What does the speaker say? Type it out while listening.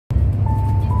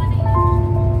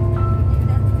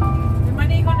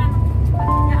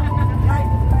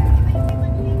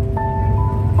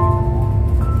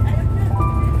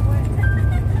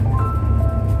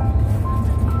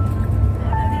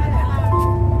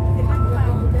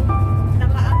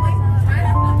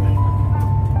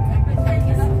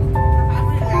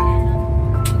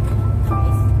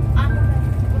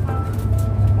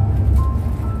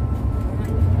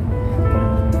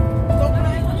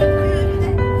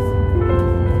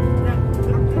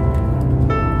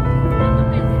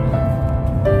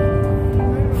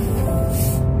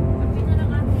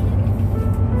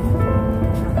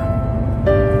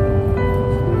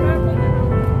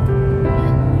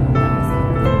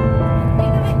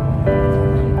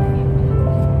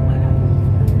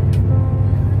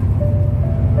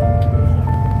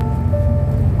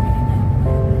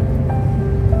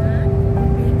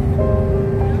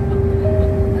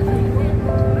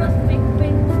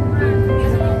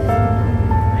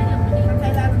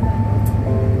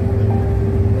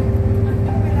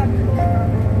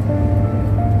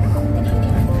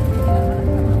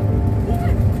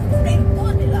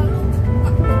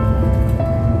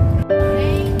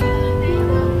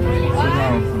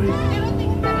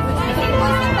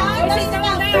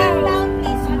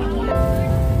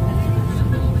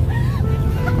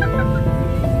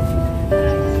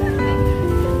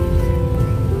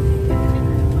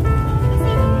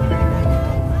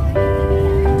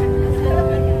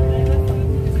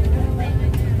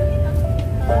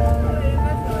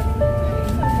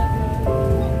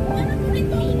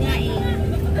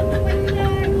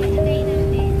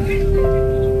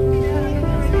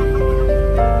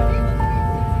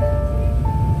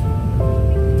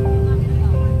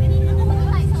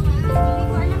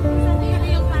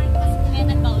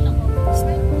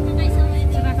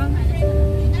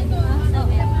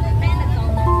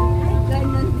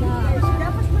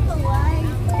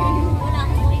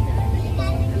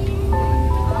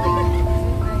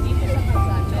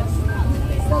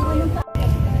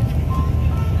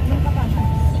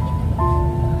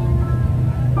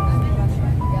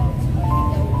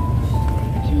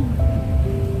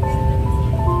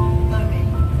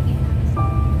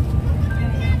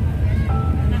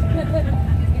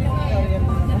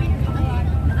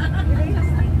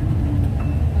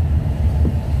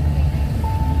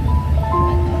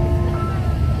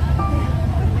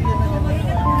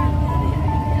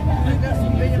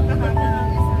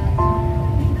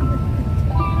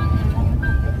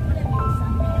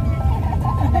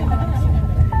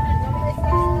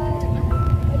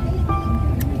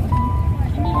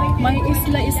May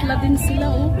isla-isla din sila,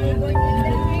 oh. May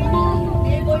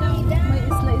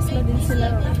isla-isla din sila.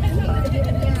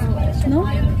 No?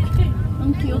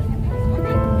 Ang cute.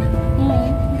 Oo,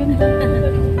 ganda.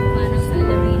 Parang sa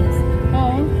Alaminos.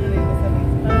 Oo.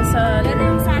 Parang sa... Pero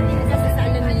yung sa atin kasi sa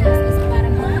Alaminos is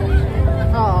parang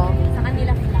oo. Sa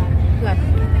kanila flat. Flat.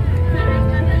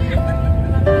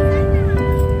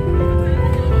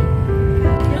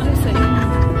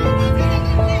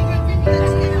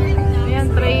 Ayan,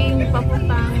 train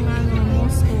papuntang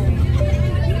Moscow.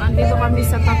 Andito kami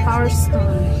sa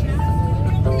Tatarstan.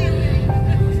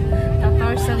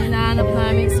 Tatarstan, hinahanap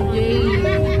namin si Jay.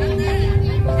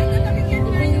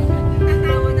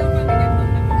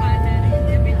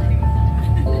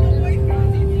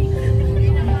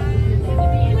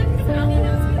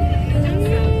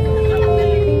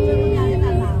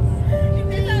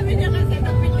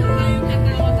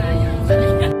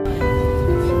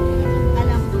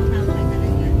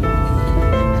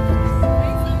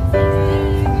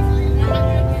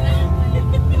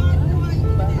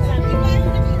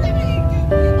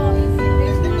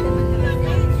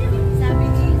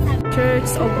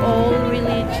 Of all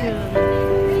religion.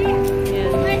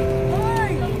 Yan.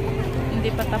 Hindi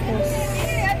pa tapos.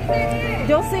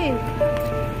 Josie!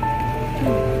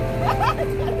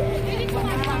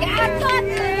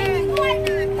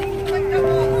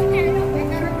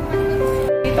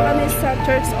 Dito kami sa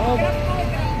Church of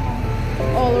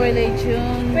All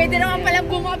Religion. Pwede naman palang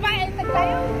bumaba eh. Tag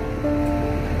tayo.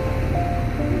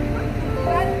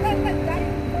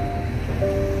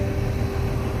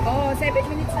 Oh, 7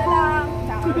 minutes na lang.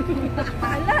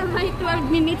 Ala, may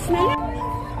 12 minutes na lang.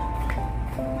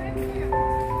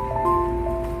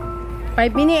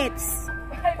 5 minutes.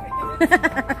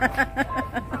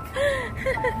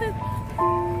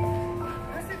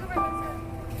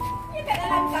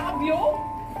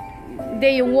 Hindi,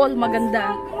 yung wall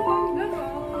maganda.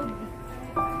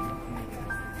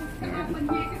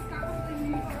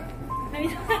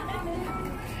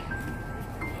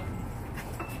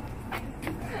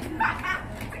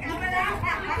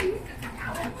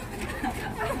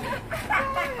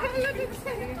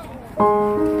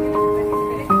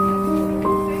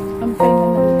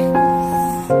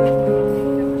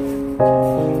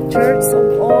 Church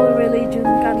of all religion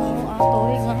ka, no?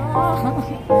 Atoy nga.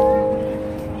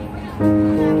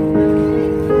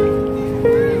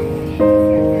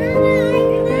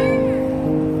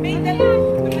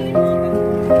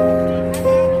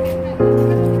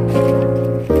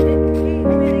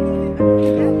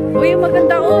 Uy,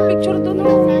 maganda, oh. Picture doon,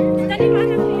 oh.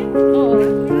 Oo.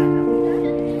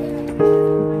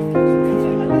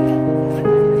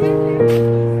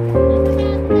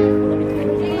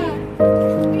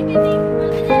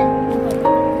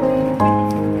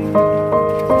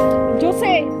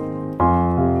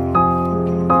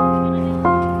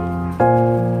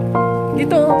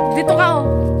 Dito ka, oh.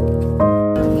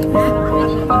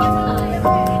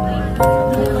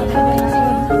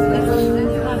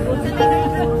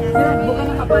 Bukan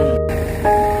ng kapal.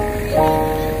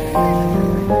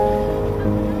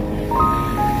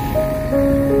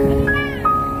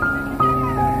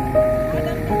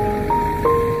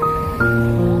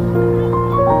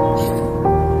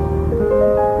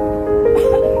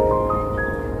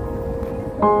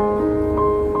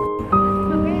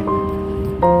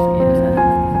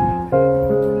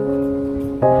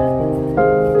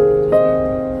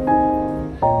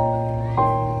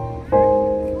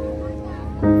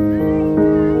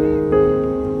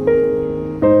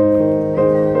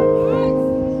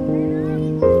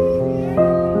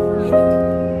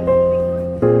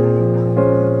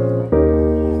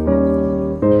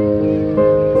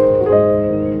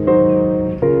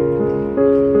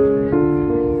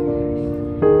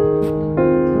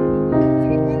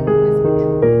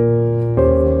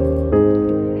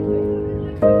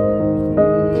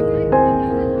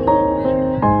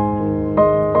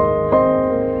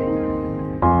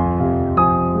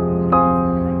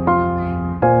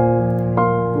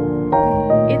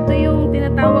 Ito yung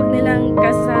tinatawag nilang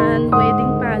Kazan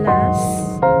Wedding Palace.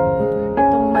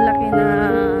 Itong malaki na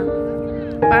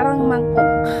parang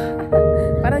mangkok.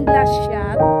 Parang glass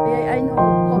shot. I know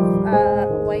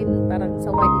wine, parang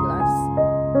sa wine glass.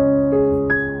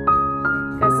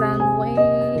 Kazan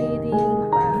Wedding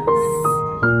Palace.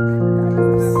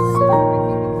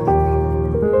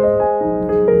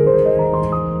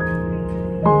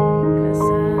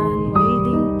 Kazan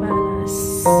Wedding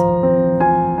Palace.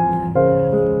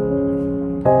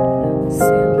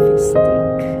 Selfie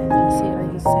stick. Sira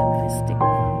yung selfie stick.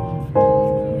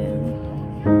 Ayan.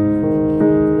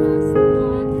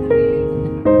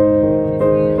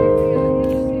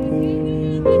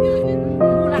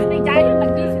 Wala na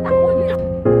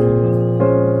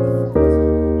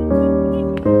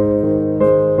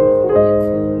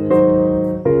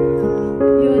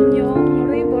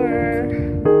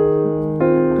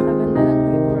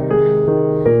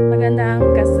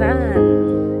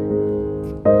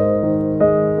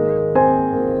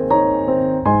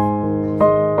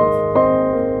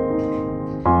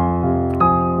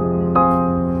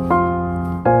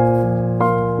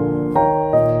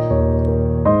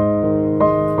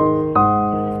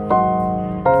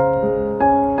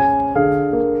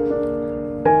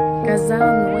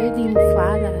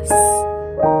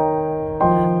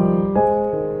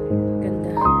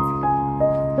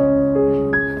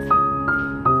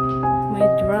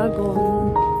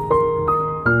wagon.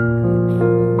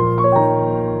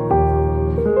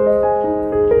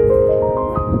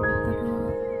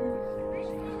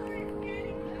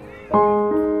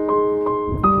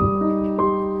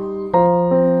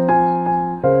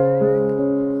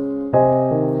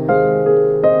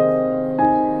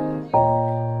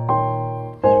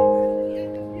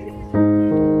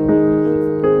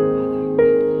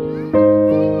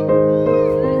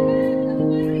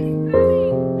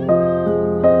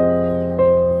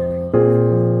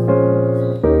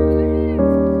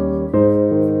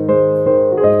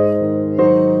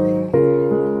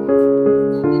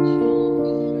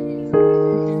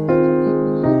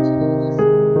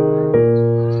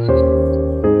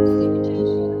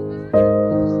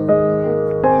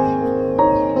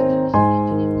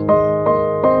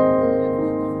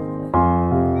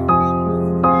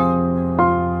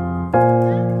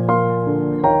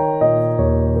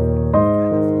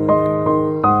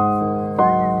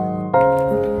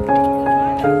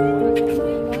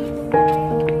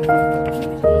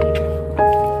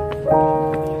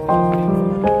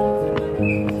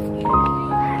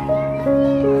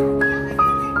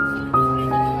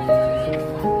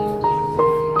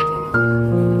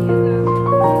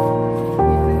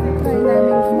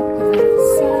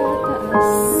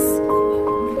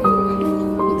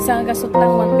 Isang gasot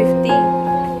lang, 150.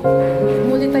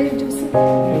 Muli tayo, Joseph.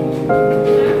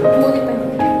 Muli tayo.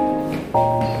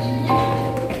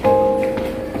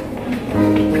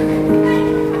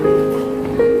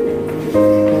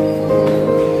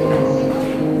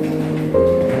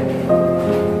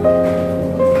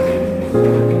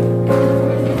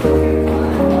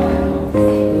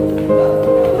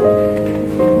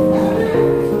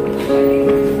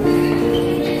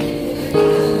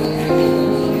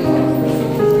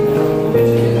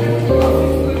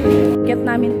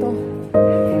 Namin to.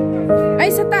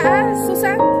 Ay, sa taas,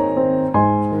 Susan.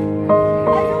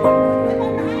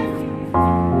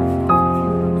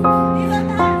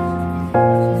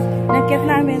 Nakit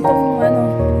namin tong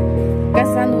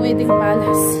Kazan Wedding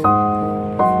Palace.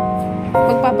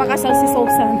 Magpapakasal si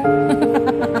Susan.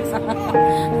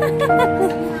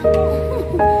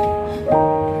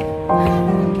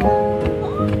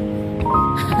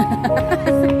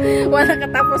 Wala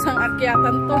katapos ang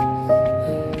akyatan to.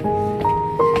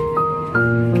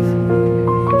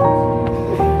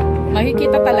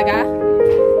 Makikita talaga?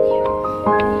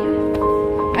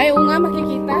 Ay, oo nga,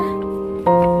 makikita.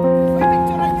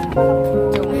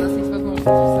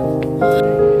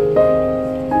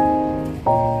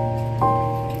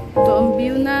 Ito ang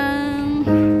view ng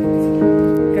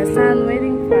Kazan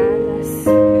Wedding Palace.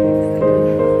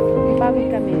 Ipagod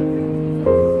kami.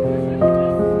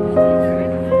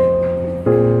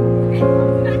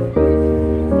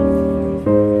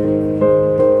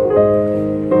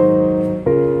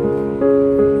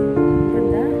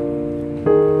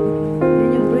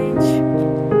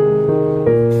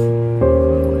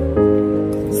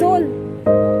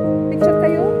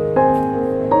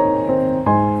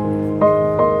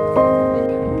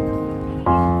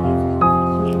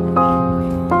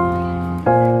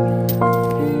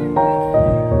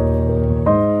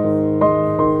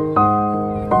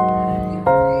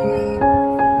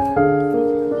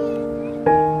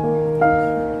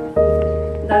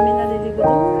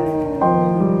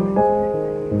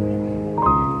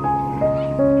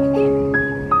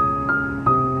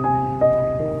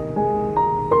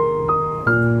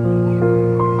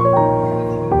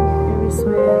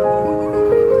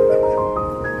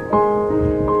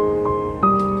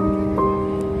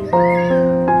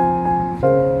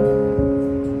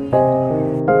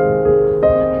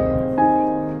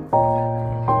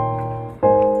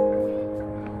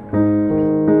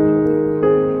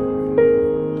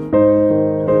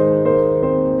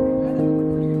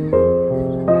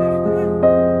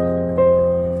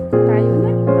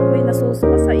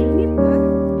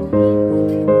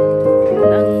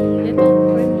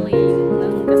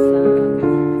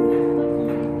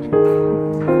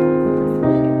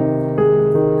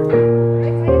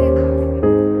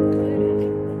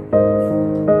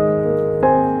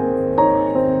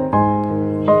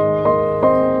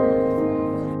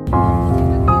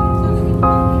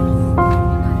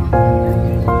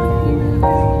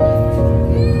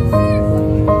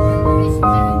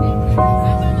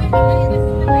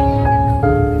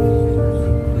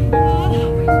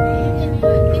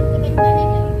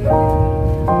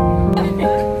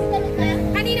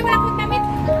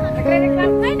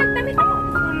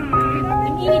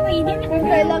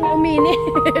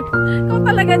 Ikaw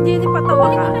talaga, Jenny, patawa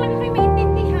ka. Hindi ko talaga kayo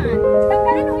maintindihan.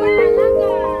 Tanggalin mo yan talaga.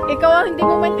 Ikaw ang hindi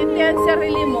mo maintindihan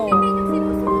sarili mo. Hindi yung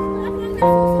sinusunod mo. Ako ang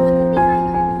nasusunod. Hindi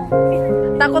kayo.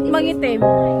 Takot mangitim.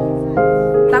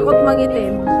 Takot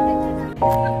mangitim.